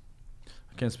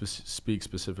can't speak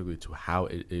specifically to how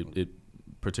it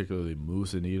particularly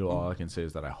moves the needle. All I can say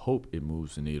is that I hope it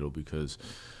moves the needle, because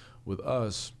with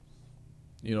us,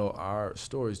 our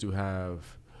stories do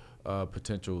have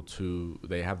potential to.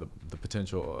 They have the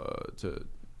potential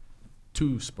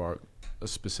to spark a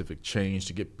specific change,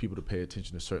 to get people to pay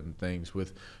attention to certain things.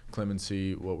 With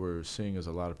Clemency, what we're seeing is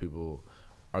a lot of people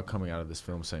are coming out of this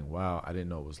film saying, wow, I didn't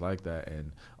know it was like that.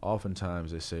 And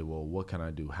oftentimes they say, well, what can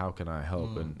I do? How can I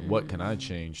help? And what can I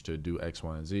change to do X,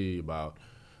 Y, and Z about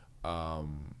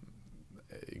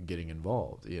getting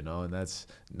involved, And that's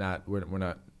not, we're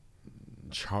not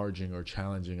charging or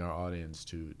challenging our audience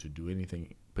to do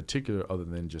anything particular other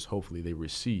than just hopefully they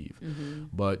receive.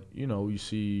 But, you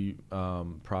see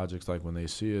projects like When They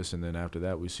See Us, and then after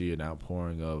that we see an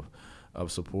outpouring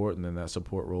of support, and then that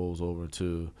support rolls over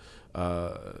to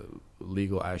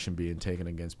legal action being taken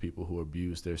against people who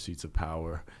abused their seats of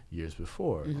power years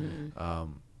before.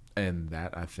 And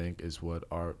that, I think, is what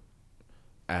art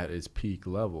at its peak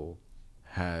level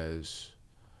has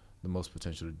the most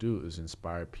potential to do, is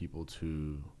inspire people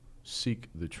to seek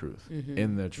the truth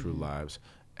in their true lives,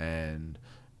 and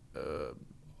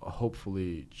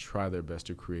hopefully try their best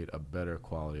to create a better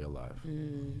quality of life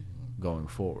going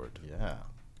forward. Yeah.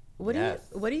 What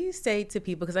do you say to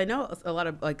people? Because I know a lot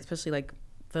of, like, especially like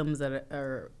films that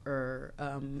are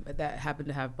that happen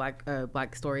to have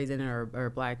black stories in it,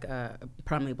 or black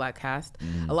predominantly black cast.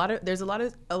 There's a lot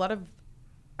of.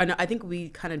 I think we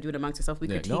kind of do it amongst ourselves. We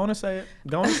critique. Go on and say it.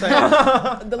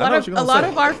 A lot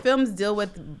of our films deal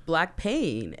with black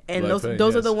pain, and those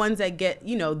are the ones that get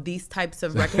these types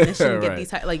of recognition, get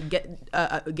these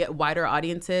get wider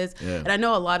audiences. And I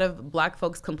know a lot of black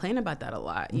folks complain about that a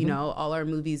lot. All our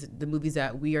movies, the movies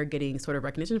that we are getting sort of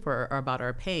recognition for, are about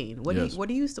our pain. What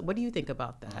do you think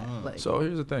about that? Like, so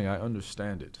here's the thing. I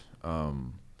understand it.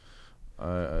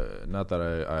 Not that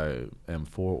I am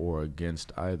for or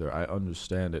against either. I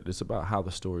understand it. It's about how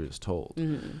the story is told.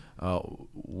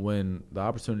 When the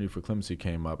opportunity for Clemency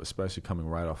came up, especially coming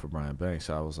right off of Brian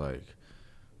Banks, I was like,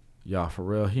 y'all, for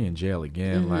real, he in jail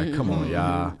again? Like, come on,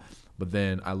 y'all. But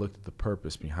then I looked at the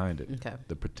purpose behind it,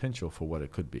 the potential for what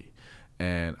it could be.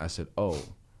 And I said, oh,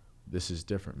 this is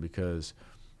different, because,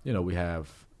 we have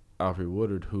Alfre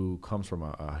Woodard, who comes from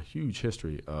a huge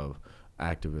history of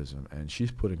activism, and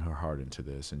she's putting her heart into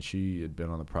this, and she had been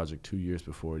on the project 2 years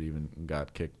before it even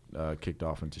got kicked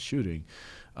off into shooting,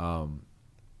 and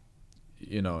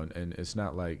it's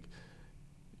not like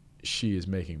she is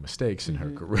making mistakes in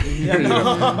her career.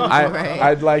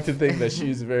 I'd like to think that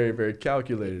she's very, very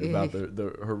calculated about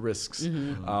her risks.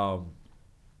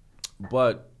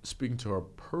 But speaking to her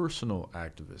personal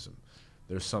activism,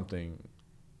 there's something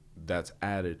that's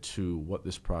added to what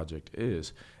this project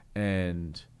is,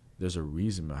 and there's a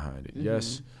reason behind it.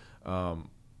 Yes, a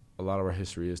lot of our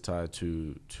history is tied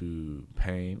to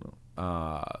pain.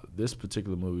 This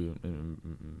particular movie,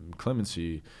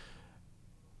 Clemency,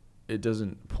 it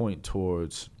doesn't point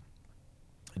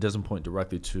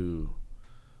directly to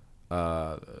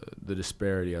the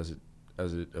disparity as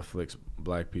it afflicts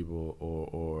black people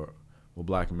or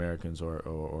black Americans or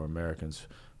Americans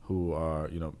who are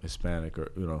Hispanic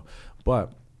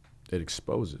but it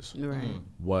exposes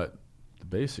what the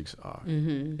basics are,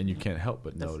 and you can't help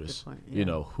but notice,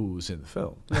 who's in the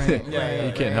film.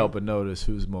 You can't help but notice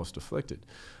who's most afflicted.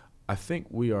 I think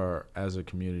we are, as a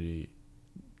community,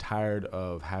 tired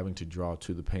of having to draw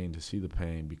to the pain to see the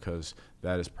pain, because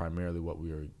that is primarily what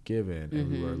we are given,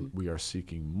 and we are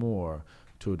seeking more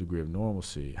to a degree of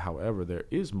normalcy. However, there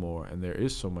is more, and there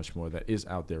is so much more that is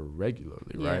out there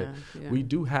regularly, right? Yeah. We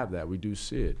do have that. We do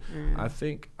see it. I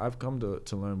think I've come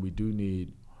to learn we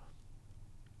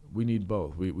need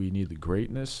both. We need the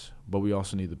greatness, but we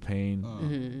also need the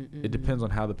pain. It depends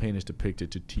on how the pain is depicted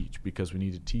to teach, because we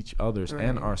need to teach others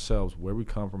and ourselves where we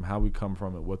come from, how we come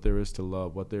from, and what there is to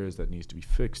love, what there is that needs to be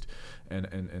fixed,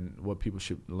 and what people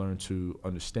should learn to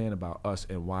understand about us,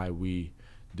 and why we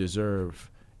deserve,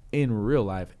 in real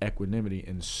life, equanimity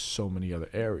in so many other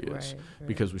areas,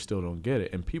 because we still don't get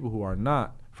it. And people who are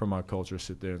not from our culture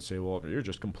sit there and say, well, you're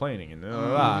just complaining, and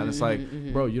and it's like,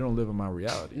 bro, you don't live in my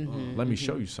reality. Let me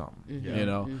show you something.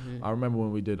 I remember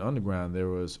when we did Underground, there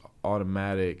was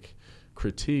automatic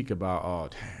critique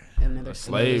about, another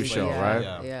slave show, right?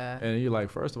 And you're like,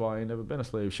 first of all, I ain't never been a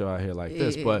slave show out here like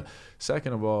this. But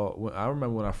second of all, I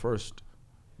remember when I first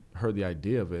heard the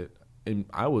idea of it, and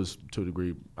I was, to a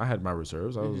degree, I had my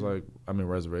reserves. I was like, I'm in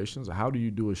reservations. How do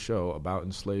you do a show about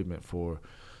enslavement for,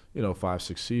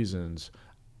 5-6 seasons?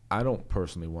 I don't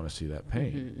personally want to see that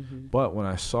pain. But when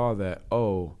I saw that,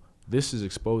 this is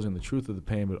exposing the truth of the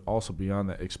pain, but also beyond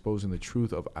that, exposing the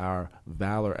truth of our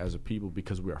valor as a people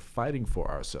because we are fighting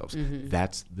for ourselves.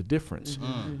 That's the difference.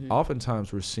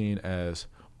 Oftentimes we're seen as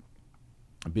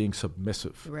being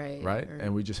submissive, right?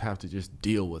 And we just have to just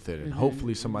deal with it, and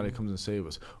hopefully somebody comes and save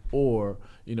us. Or,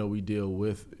 we deal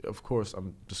with, of course,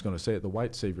 I'm just going to say it, the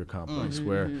white savior complex,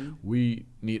 where we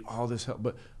need all this help.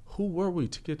 But who were we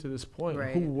to get to this point?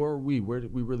 Who were we? Where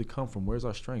did we really come from? Where's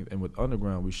our strength? And with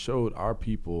Underground, we showed our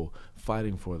people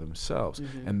fighting for themselves.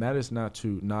 And that is not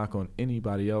to knock on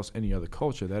anybody else, any other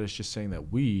culture. That is just saying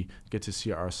that we get to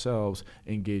see ourselves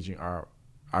engaging our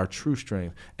true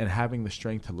strength and having the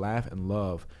strength to laugh and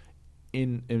love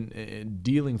in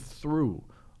dealing through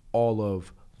all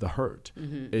of the hurt.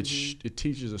 It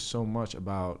teaches us so much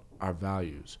about our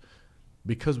values.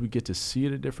 Because we get to see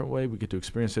it a different way, we get to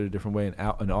experience it a different way,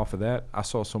 and off of that, I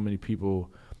saw so many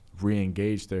people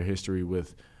re-engage their history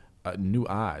with new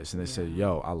eyes, and they say,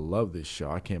 "Yo, I love this show.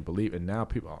 I can't believe." And now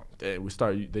people, they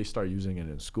start using it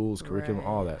in schools, curriculum,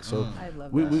 all that. So I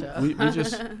love we that show. we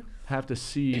just have to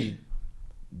see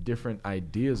different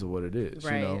ideas of what it is.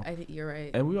 I think you're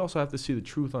right. And we also have to see the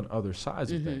truth on other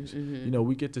sides of things.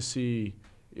 We get to see,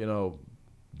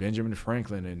 Benjamin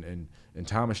Franklin and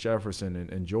Thomas Jefferson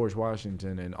and George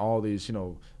Washington and all these,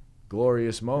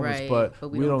 glorious moments, but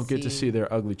we don't get to see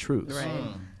their ugly truths.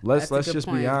 Let's just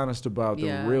be honest about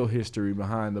the real history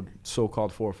behind the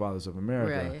so-called forefathers of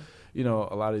America. A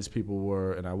lot of these people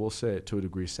were, and I will say it to a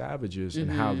degree, savages in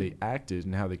how they acted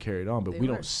and how they carried on, but we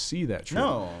don't see that truth.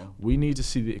 No. We need to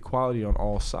see the equality on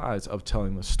all sides of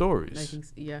telling the stories. I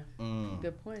think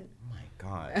good point. Oh my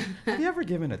God. Have you ever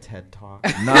given a TED Talk?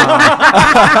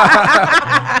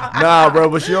 Nah, bro,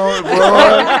 but you don't, bro.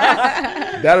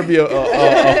 That'll be a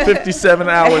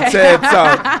 57-hour TED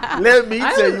Talk. Let me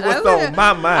tell you what's on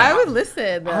my mind. I would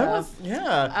listen. You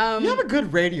have a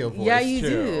good radio voice. Yeah, you too.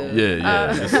 do.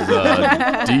 Yeah. This is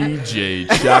DJ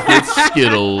Chocolate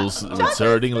Skittles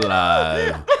returning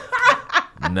live.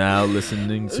 Now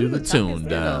listening to the tune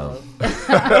down.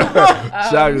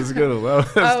 Chocolate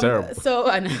Skittles. That's terrible. So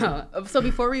I know. So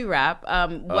before we wrap,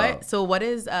 what's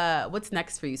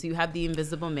next for you? So you have The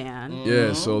Invisible Man.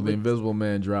 Yeah. So The Invisible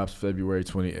Man drops February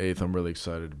 28th. I'm really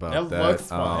excited about that. That looks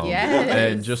fun. Yes.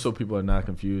 And just so people are not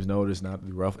confused, no, it is not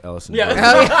Ralph Ellison. Yeah.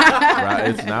 Right?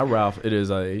 It's not Ralph. It is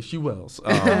H.G. Wells.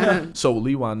 So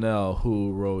Lee Wanell,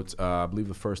 who wrote, I believe,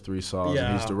 the first 3 songs,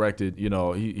 and he's directed.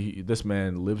 This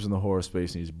man lives in the horror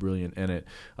space, and he's brilliant in it.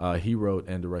 He wrote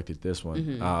and directed this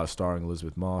one, starring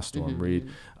Elizabeth Moss, Storm Reed.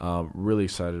 Really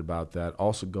excited about that.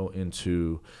 Also go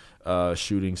into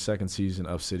shooting second season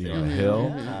of City on a Hill.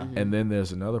 And then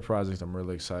there's another project I'm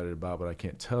really excited about, but I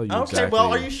can't tell you exactly. Okay,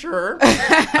 well, are you sure?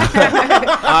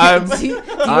 I'm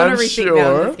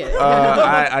sure. No,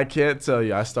 I can't tell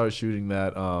you. I start shooting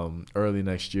that early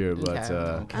next year, but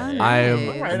I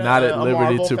am not at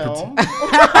liberty to pretend.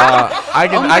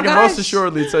 I can most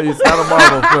assuredly tell you it's not a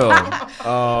Marvel film.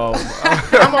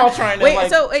 I'm all trying to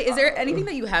Wait, is there anything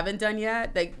that you haven't done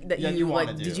yet that you like?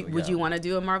 Would you want to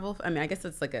do a Marvel? I mean, I guess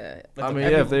it's like a.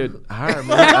 If they hire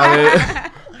me, I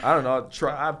don't know.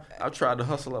 I've tried to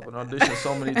hustle up an audition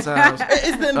so many times.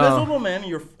 Is The Invisible Man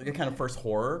your kind of first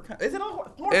horror? Is it a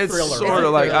more it's thriller? It's sort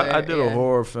of like I did a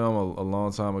horror film a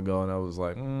long time ago, and I was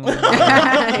like,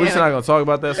 we're just not gonna talk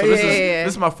about that. So this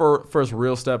is my first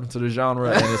real step into the genre,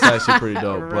 and it's actually pretty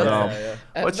dope. But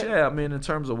I mean, in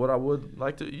terms of what I would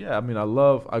like to,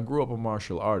 I grew up a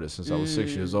martial artist since I was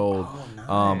 6 years old.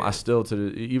 Oh, nice. I still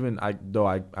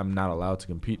I'm not allowed to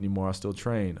compete anymore, I still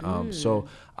train. So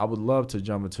I would love to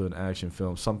jump into an action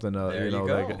film, something I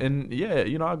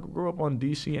grew up on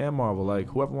DC and Marvel. Like,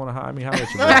 whoever want to hire me, hire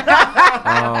at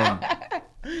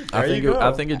you.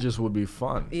 I think it just would be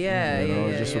fun.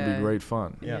 It just would be great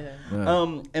fun.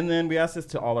 And then we asked this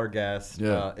to all our guests.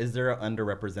 Is there an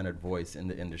underrepresented voice in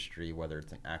the industry, whether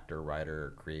it's an actor,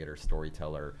 writer, creator,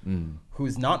 storyteller,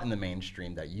 who's not in the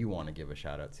mainstream that you want to give a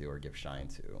shout out to or give shine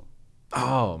to?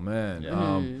 Oh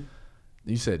man.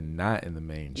 You said not in the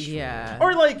mainstream. Yeah.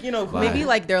 Or maybe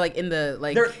like they're like in the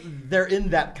like they're in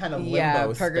that kind of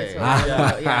limbo space.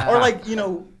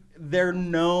 Or they're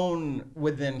known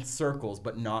within circles,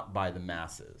 but not by the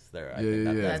masses. I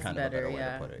think that's kind of a better way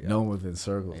to put it. Known within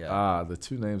circles. The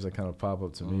two names that kind of pop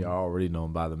up to me are already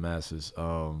known by the masses.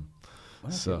 Shine.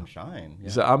 Yeah.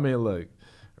 So I mean, look,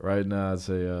 right now I'd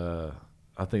say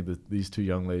I think that these two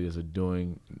young ladies are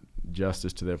doing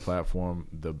justice to their platform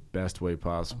the best way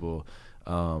possible.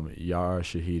 Yara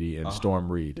Shahidi and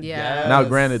Storm Reed. Yeah. Now,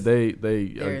 granted,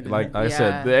 they like I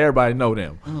said, everybody know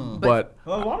them, but a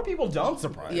lot of people don't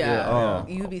surprise.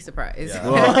 You'd be surprised.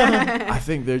 Well, I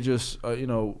think they're just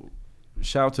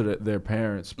shout out to their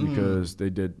parents because they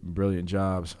did brilliant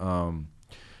jobs.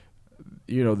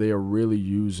 They are really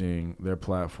using their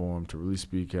platform to really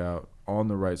speak out on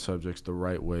the right subjects, the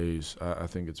right ways. I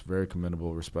think it's very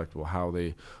commendable, respectable how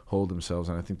they hold themselves,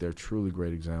 and I think they're truly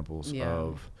great examples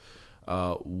of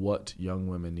what young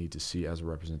women need to see as a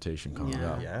representation coming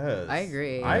up. Yes, I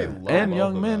agree. I love and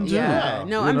young men too. Yeah,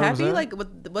 no, I'm happy like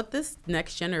with what this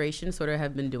next generation sort of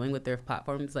have been doing with their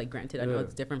platforms. Like, granted, I know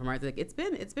it's different from ours. Like, it's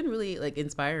been really like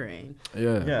inspiring.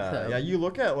 Yeah. You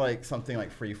look at like something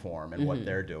like Freeform and what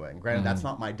they're doing. Granted, that's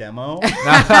not my demo,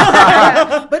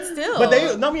 but still. But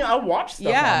I watch stuff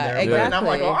on there, exactly. and I'm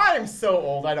like, oh, I'm so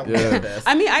old, I don't get this.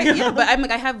 I mean, but I'm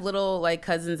like, I have little like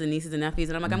cousins and nieces and nephews,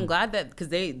 and I'm like, I'm glad that because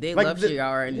they like love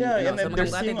Shiar, and and they're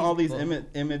seeing all these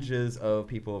images of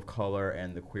people of color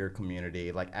and the queer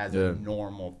community like as a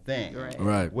normal thing,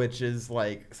 right? Which is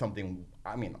like something.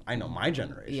 I mean, I know my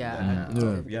generation.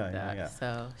 Yeah.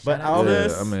 So, but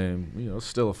Aldis, I mean, it's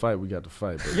still a fight. We got to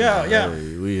fight. But,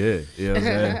 we here. You know what I'm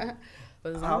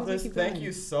saying? Aldis, thank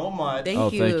you so much.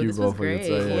 Thank you. Thank you this both was great.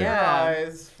 for your time. Full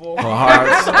eyes, full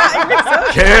hearts.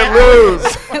 Can't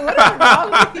lose. What is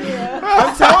wrong with you?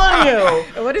 I'm telling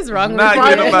you. What is wrong with Not you?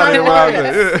 getting about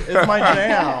it. It's my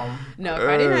jam. No,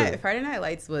 Friday Night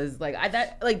Lights was like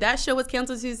that show was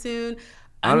canceled too soon.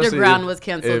 Honestly, Underground was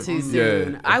canceled too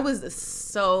soon. Yeah, I was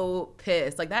so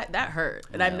pissed. Like that hurt.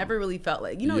 And I've never really felt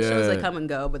like, shows like come and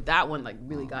go, but that one like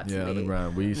really got to me.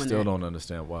 Underground. We still don't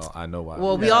understand. Well, I know why.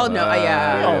 Well, we all know.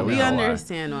 We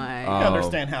understand why. We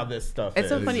understand how this stuff is. It's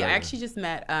so funny. I actually just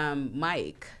met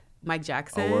Mike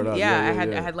Jackson. Oh, I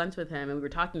had lunch with him and we were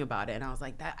talking about it, and I was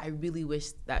like, I really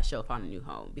wish that show found a new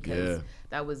home because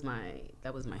that was my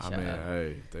show. I mean,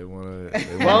 hey, they want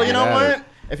to. Well, you know what?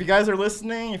 If you guys are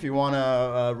listening, if you want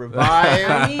to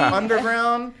revive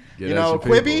Underground,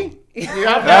 Quibi, you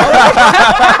have that.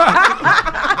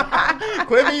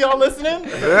 Quibi, y'all listening?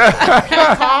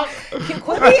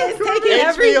 Quibi is taking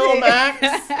everything. HBO Max.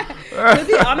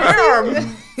 Quibi,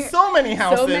 honestly. So many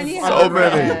houses. So many.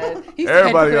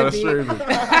 Everybody got a stream.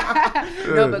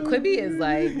 No, but Quibi is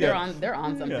like they're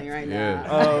on something right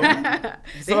now.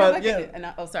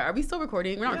 Sorry, are we still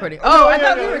recording? We're not recording. I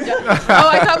thought we were done.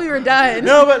 I thought we were done.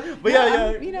 No, but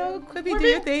yeah. Quibi, do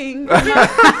your thing.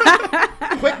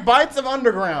 Quick bites of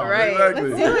Underground. Right.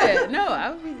 Exactly. Let's do it. No,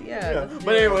 I would be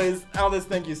But anyways, Aldis,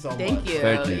 thank you so much. Thank you.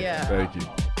 Thank you. Yeah. Thank you.